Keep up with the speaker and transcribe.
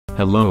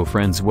Hello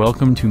friends,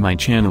 welcome to my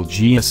channel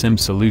GSM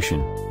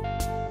Solution.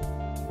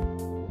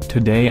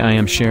 Today I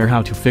am share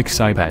how to fix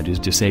iPad is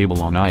disabled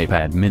on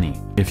iPad mini.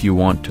 If you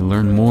want to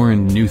learn more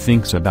and new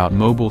things about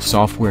mobile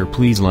software,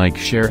 please like,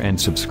 share and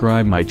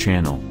subscribe my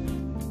channel.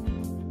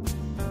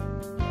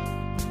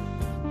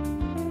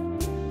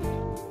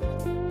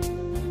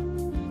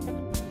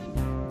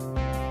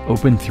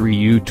 Open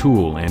 3U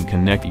tool and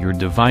connect your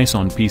device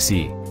on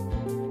PC.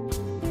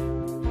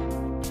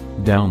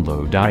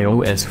 Download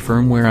iOS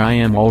firmware. I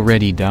am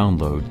already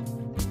download.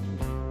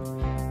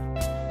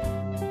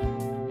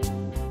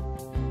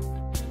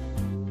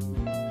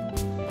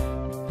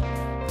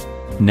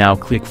 Now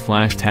click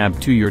Flash tab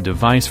to your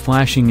device.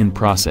 Flashing in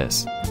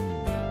process.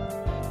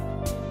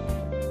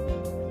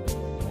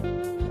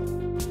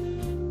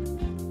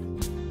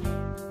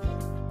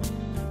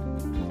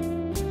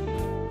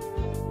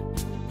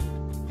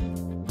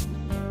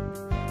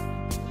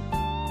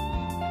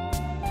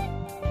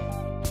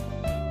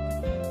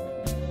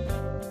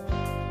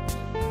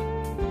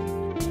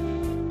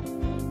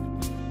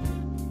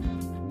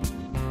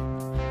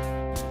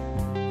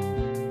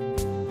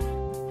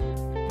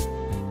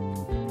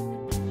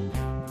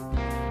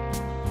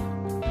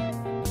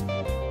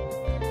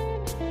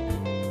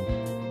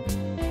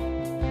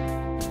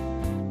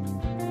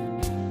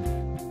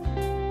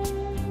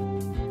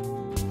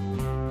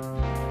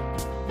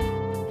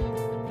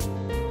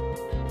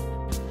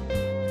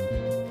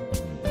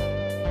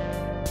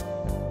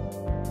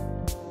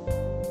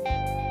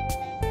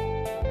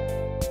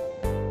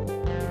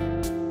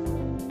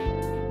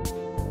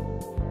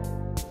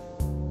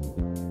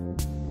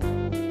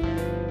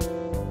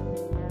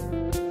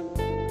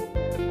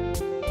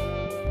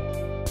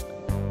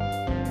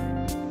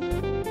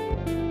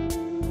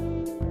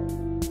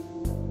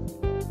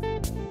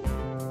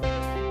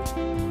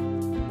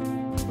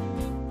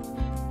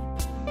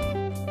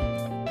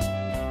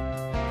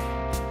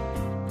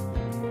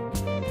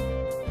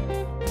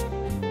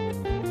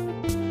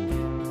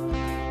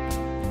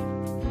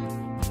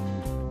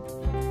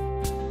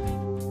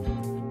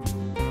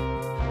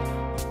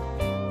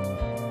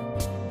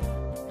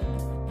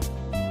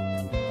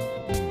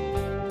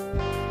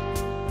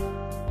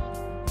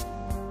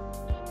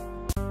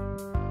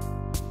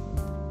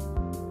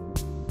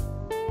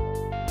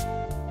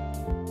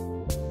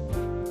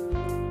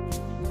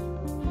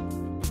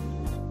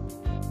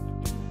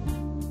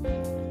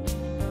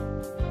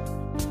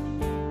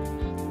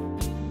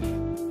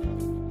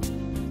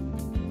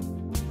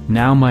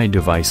 Now my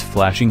device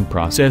flashing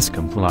process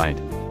complied.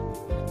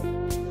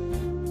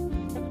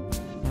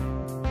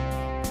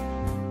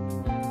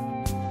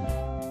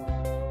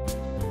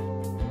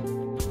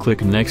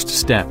 Click next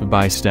step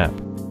by step.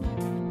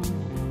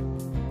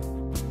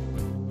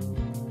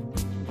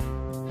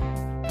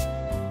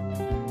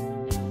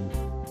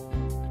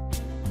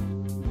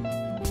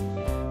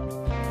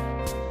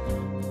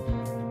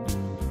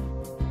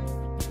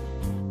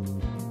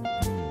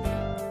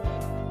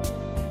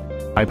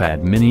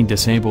 iPad mini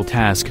disable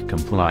task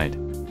complied.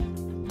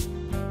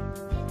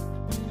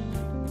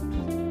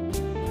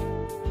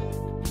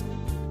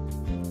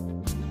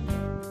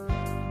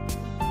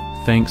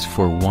 Thanks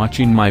for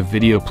watching my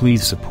video.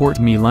 Please support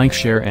me, like,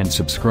 share and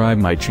subscribe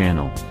my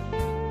channel.